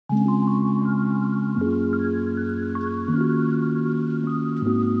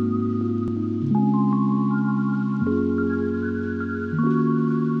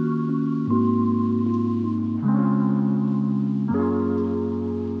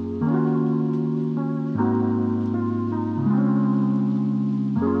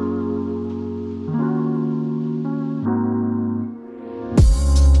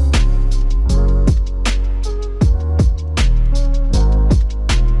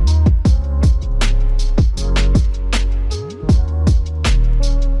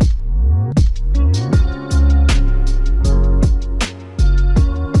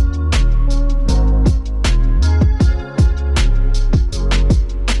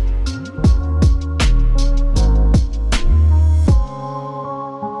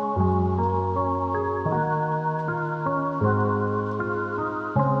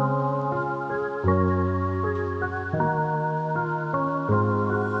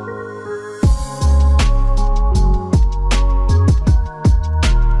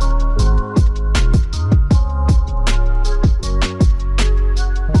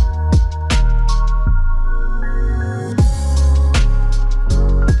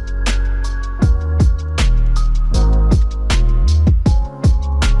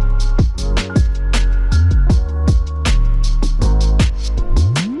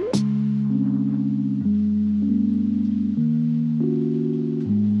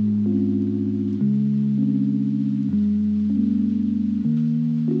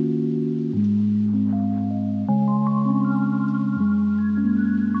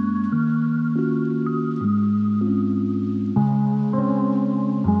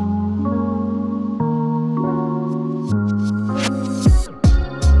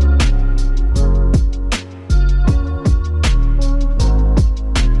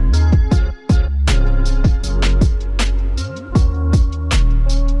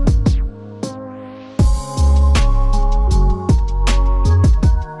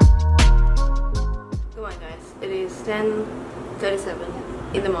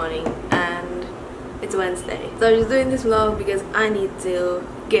10:37 in the morning and it's Wednesday. So I'm just doing this vlog because I need to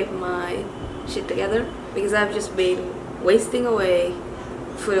get my shit together because I've just been wasting away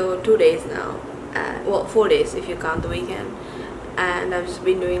for 2 days now. Well, 4 days if you count the weekend, and I've just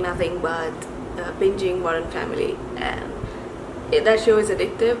been doing nothing but binging Modern Family, and that show is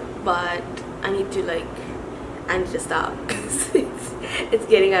addictive, but I need to stop because it's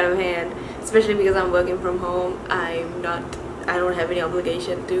getting out of hand, especially because I'm working from home. I don't have any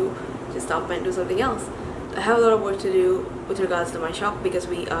obligation to just stop and do something else. I have a lot of work to do with regards to my shop because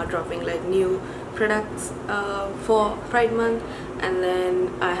we are dropping like new products for Pride Month, and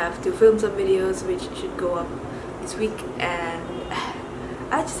then I have to film some videos which should go up this week, and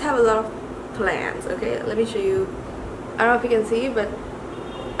I just have a lot of plans. Okay, let me show you. I don't know if you can see, but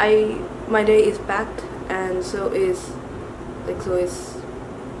my day is packed, and so is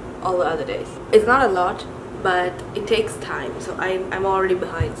all the other days. It's not a lot, but it takes time, so I'm already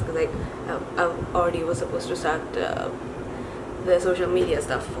behind because I already was supposed to start the social media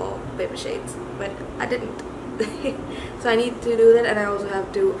stuff for Paper Shades, but I didn't. So I need to do that, and I also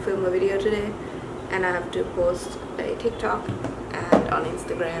have to film a video today, and I have to post a TikTok and on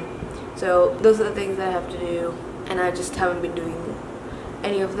Instagram. So those are the things that I have to do, and I just haven't been doing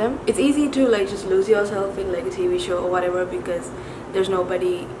any of them. It's easy to like just lose yourself in like a TV show or whatever because there is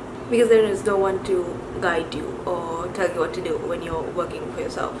no one to guide you or tell you what to do when you're working for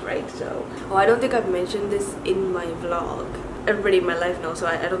yourself, right? So, I don't think I've mentioned this in my vlog. Everybody in my life knows, so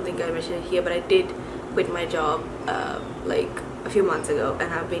I don't think I mentioned it here, but I did quit my job like a few months ago,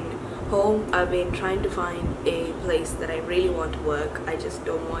 and I've been home. I've been trying to find a place that I really want to work. I just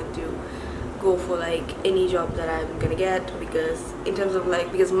don't want to go for like any job that I'm gonna get, because in terms of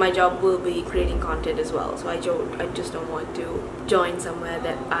because my job will be creating content as well, so I just don't want to join somewhere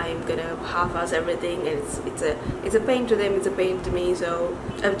that I'm gonna half-ass everything, and it's a pain to them, it's a pain to me. So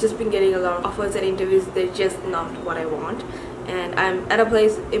I've just been getting a lot of offers and interviews. They're just not what I want, and I'm at a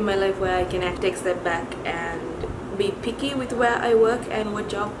place in my life where I can take a step back and be picky with where I work and what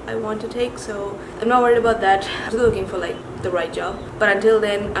job I want to take. So I'm not worried about that. I'm still looking for like the right job, but until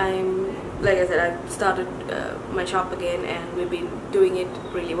then, like I said, I've started my shop again, and we've been doing it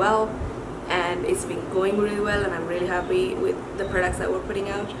really well, and it's been going really well, and I'm really happy with the products that we're putting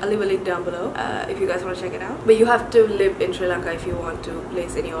out. I'll leave a link down below if you guys want to check it out. But you have to live in Sri Lanka if you want to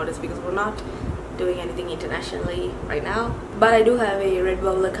place any orders, because we're not doing anything internationally right now. But I do have a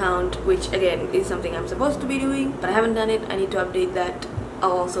Redbubble account, which again is something I'm supposed to be doing, but I haven't done it. I need to update that.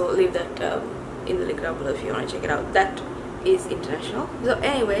 I'll also leave that in the link down below if you want to check it out. That is international. So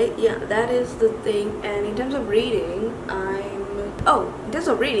anyway, yeah, that is the thing. And in terms of reading, I'm Oh, in terms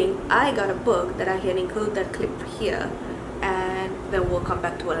of reading, I got a book that I can include that clip here, and then we'll come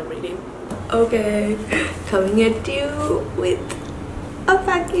back to what I'm reading. Okay, coming at you with a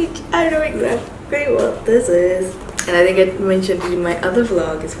package. I know exactly what this is, and I think I mentioned it in my other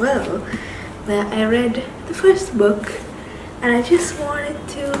vlog as well, where I read the first book, and I just wanted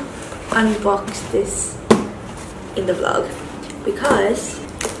to unbox this in the vlog because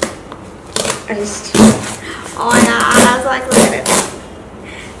I just, oh my god, I was like, look at it.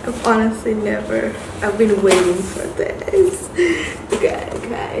 I've honestly never, I've been waiting for this. Okay,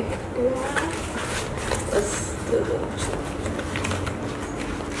 yeah. Let's do this.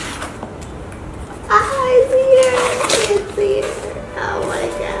 It's here. Oh my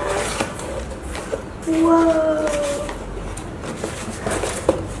god. Whoa.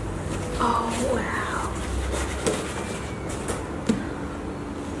 Oh wow.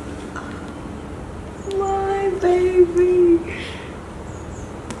 My baby.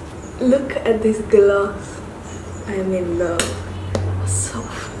 Look at this gloss. I'm in love. So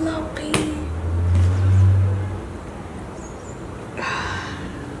floppy.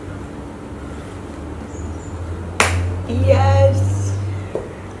 Yes.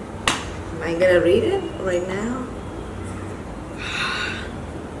 Am I gonna read it right now?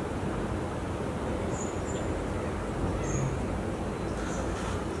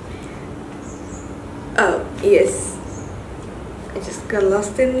 Oh yes. I just got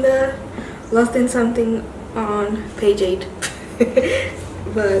lost in something on page 8.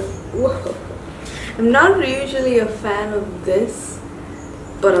 But whoa. I'm not usually a fan of this,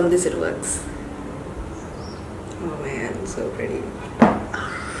 but on this it works. Oh man, so pretty.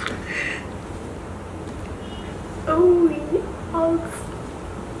 Oh yes.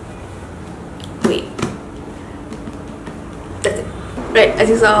 Wait. That's it. Right, as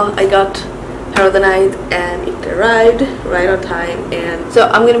you saw, I got Hair of the Night and it arrived right on time, and so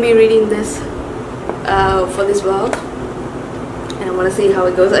I'm gonna be reading this for this vlog, and I want to see how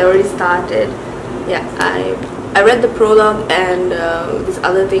it goes. I already started. Yeah, I read the prologue and this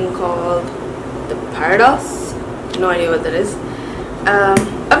other thing called the Paradox. No idea what that is.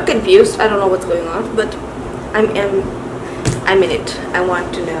 I'm confused. I don't know what's going on, but I'm in it. I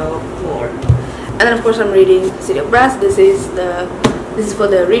want to know more. And then of course I'm reading City of Brass. This is for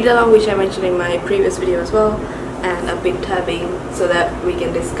the read along, which I mentioned in my previous video as well, and I've been tabbing so that we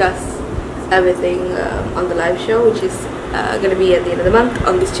can discuss everything on the live show, which is gonna be at the end of the month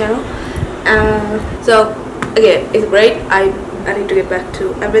on this channel. So again, it's great. I need to get back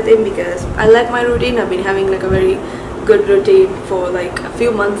to everything because I like my routine. I've been having like a very good routine for like a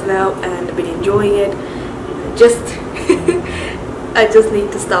few months now, and I've been enjoying it. I just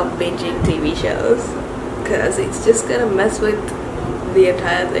need to stop binging TV shows because it's just gonna mess with the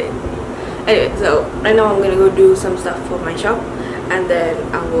entire thing. Anyway, so right now I'm gonna go do some stuff for my shop, and then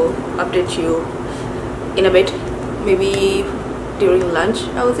I will update you in a bit, maybe during lunch.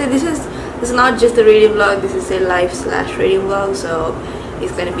 I would say this is not just a reading vlog, this is a live/reading vlog, so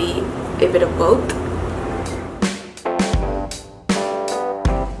it's gonna be a bit of both.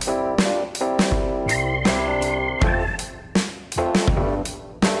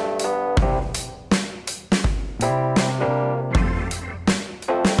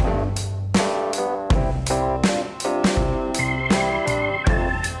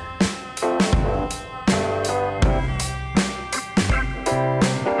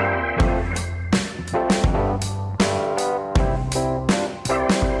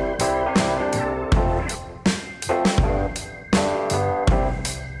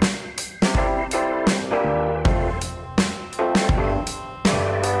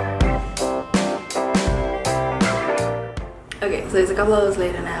 Okay, so it's a couple hours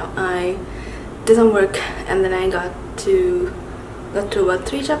later now. I did some work and then I got to about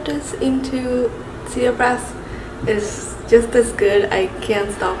 3 chapters into City of Brass. It's just as good. I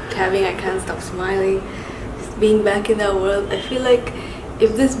can't stop tabbing, I can't stop smiling. Just being back in that world. I feel like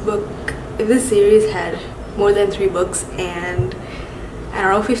if this series had more than 3 books and I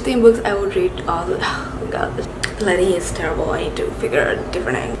don't know, 15 books, I would read all the, oh my god, the lighting is terrible. I need to figure out a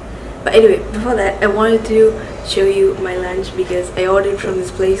different angle. But anyway, before that, I wanted to show you my lunch because I ordered from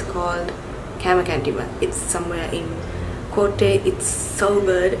this place called Kama Cantima. It's somewhere in Kotte. It's so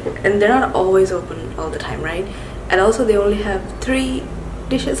good, and they're not always open all the time, right? And also they only have 3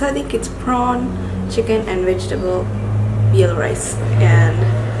 dishes. I think it's prawn, chicken and vegetable yellow rice,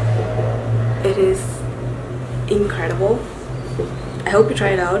 and it is incredible. I hope you try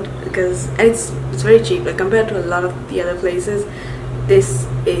it out because, and it's very cheap, like compared to a lot of the other places. This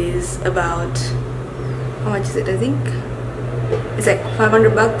is about, how much is it? I think it's like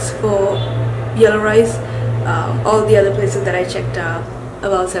 500 bucks for yellow rice All the other places that I checked out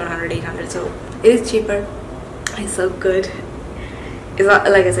about 700, 800. So it is cheaper. It's so good. It's not,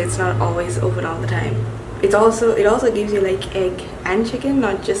 like I said, it's not always open all the time. It also gives you like egg and chicken,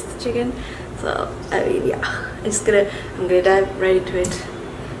 not just chicken. So I mean, yeah, I'm gonna dive right into it,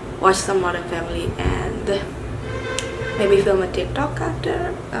 watch some Modern Family, and maybe film a TikTok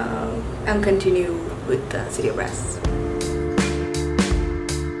after, and continue with the City of Brass.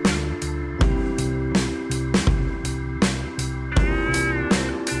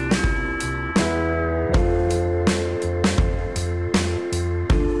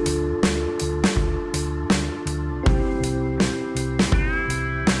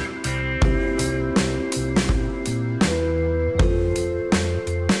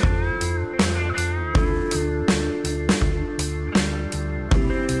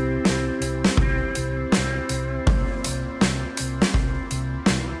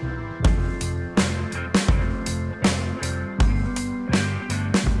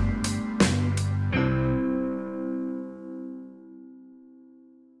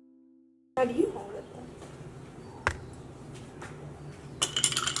 How do you hold it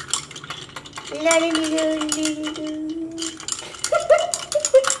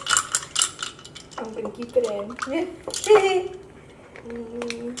I'm gonna keep it in.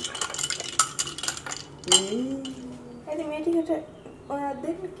 I think waiting at it.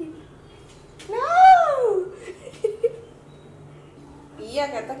 No! Yeah,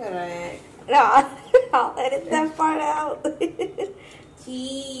 kata correct. No, I'll edit that part out.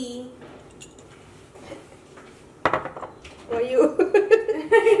 Gee. For you.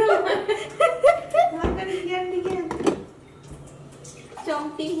 I'm gonna get it again.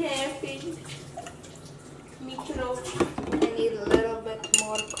 Jumping hairpin. Micro. I need a little bit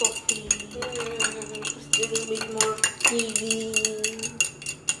more coffee. Just a little bit more kiwi.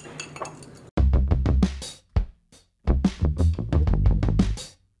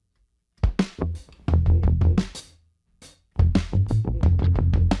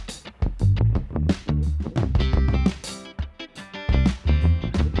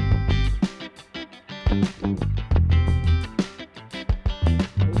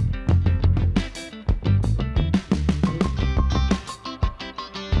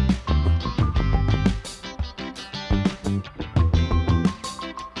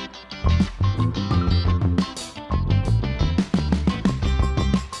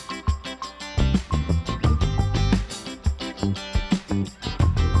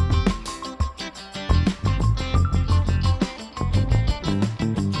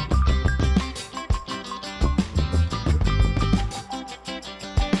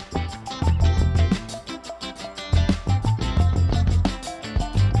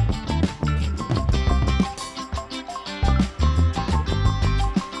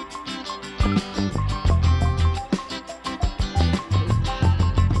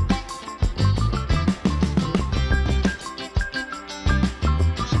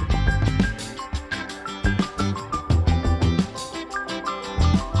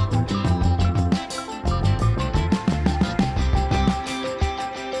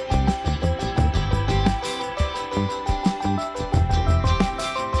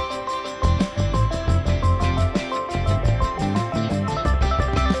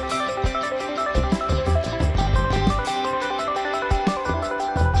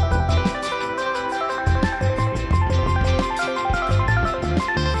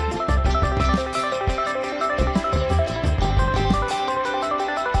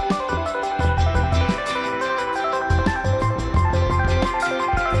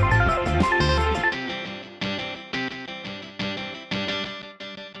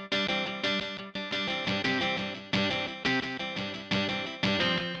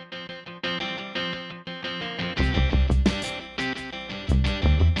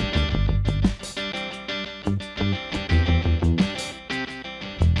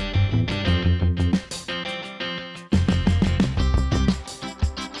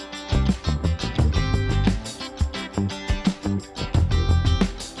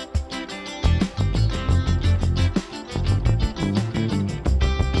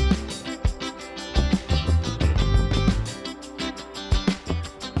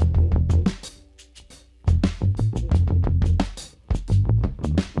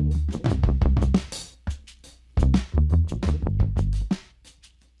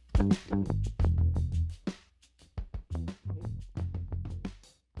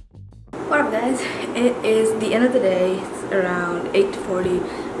 What up guys, it is the end of the day. It's around 8:40.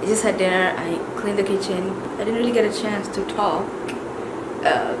 I just had dinner, I cleaned the kitchen. I didn't really get a chance to talk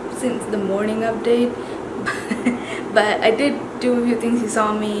since the morning update but I did do a few things. You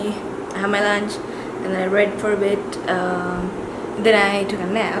saw me, I had my lunch, and then I read for a bit. Then I took a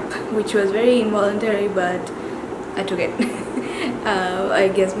nap, which was very involuntary, but I took it. I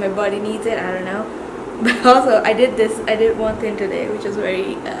guess my body needs it, I don't know. But also I did one thing today which was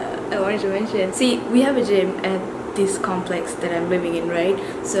very I wanted to mention. See, we have a gym at this complex that I'm living in, right?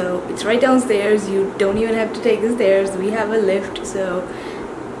 So it's right downstairs, you don't even have to take the stairs, we have a lift. So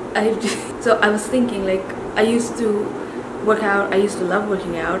I was thinking, like, I used to work out, I used to love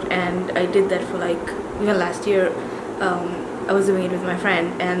working out, and I did that for like even last year. I was doing it with my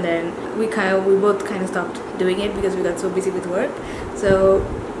friend, and then we both kind of stopped doing it because we got so busy with work. So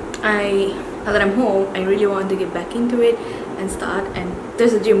now that I'm home, I really want to get back into it and start. And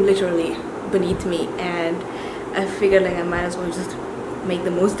there's a gym literally beneath me, and I figured like I might as well just make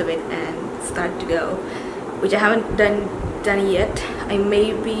the most of it and start to go, which I haven't done yet.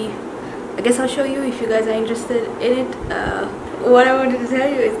 I guess I'll show you if you guys are interested in it. What I wanted to tell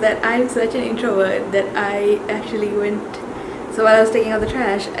you is that I'm such an introvert that I actually so while I was taking out the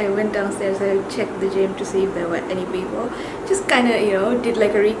trash, I went downstairs and I checked the gym to see if there were any people. Just kind of, you know, did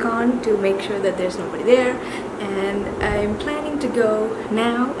like a recon to make sure that there's nobody there. And I'm planning to go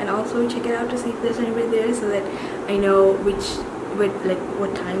now and also check it out to see if there's anybody there, so that I know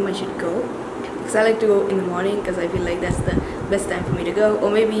what time I should go. Because I like to go in the morning because I feel like that's the best time for me to go, or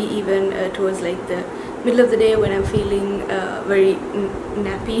maybe even towards like the middle of the day when I'm feeling very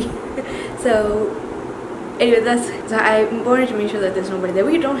nappy. So anyway, so I wanted to make sure that there's nobody there.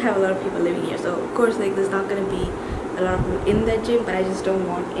 We don't have a lot of people living here, so of course like there's not going to be a lot of people in that gym, but I just don't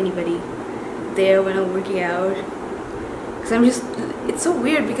want anybody there when I'm working out. Because it's so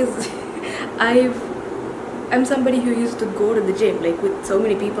weird because I'm somebody who used to go to the gym like with so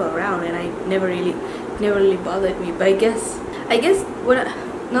many people around, and I never really bothered me. But I guess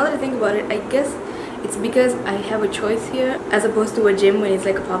now that I think about it, I guess it's because I have a choice here as opposed to a gym when it's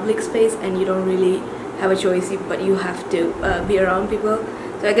like a public space and you don't really have a choice, but you have to be around people.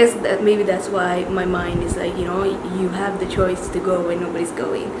 So I guess that maybe that's why my mind is like, you know, you have the choice to go when nobody's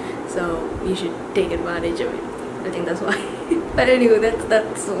going, so you should take advantage of it. I think that's why. But anyway,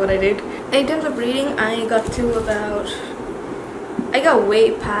 that's what I did. In terms of reading, I got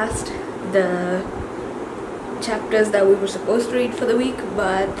way past the chapters that we were supposed to read for the week,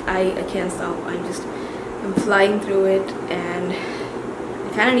 but I can't stop. I'm flying through it, and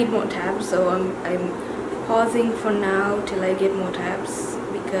I kind of need more tabs, so I'm pausing for now till I get more tabs,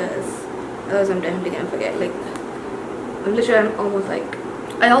 because otherwise I'm definitely gonna forget. Like, I'm almost like,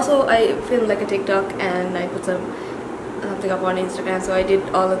 I filmed like a TikTok and I put something up on Instagram, so I did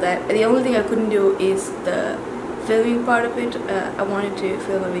all of that. The only thing I couldn't do is the filming part of it. I wanted to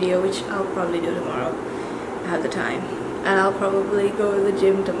film a video, which I'll probably do tomorrow. I have the time, and I'll probably go to the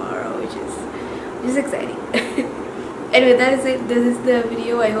gym tomorrow, which is exciting. Anyway, that is it. This is the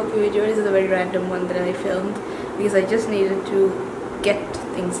video. I hope you enjoyed. This is a very random one that I filmed because I just needed to get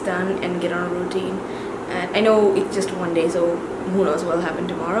things done and get on a routine. And I know it's just one day, so who knows what will happen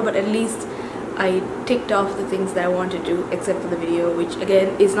tomorrow, but at least I ticked off the things that I want to do, except for the video, which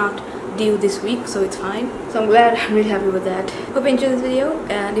again is not due this week, so it's fine. So I'm glad, I'm really happy with that. Hope you enjoyed this video,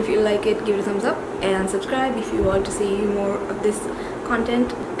 and if you like it, give it a thumbs up and subscribe if you want to see more of this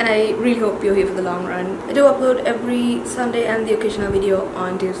content. And I really hope you're here for the long run. I do upload every Sunday and the occasional video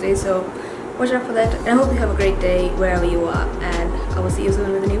on Tuesday, so watch out for that. And I hope you have a great day wherever you are, and I will see you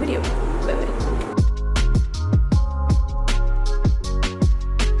soon with a new video. Bye bye.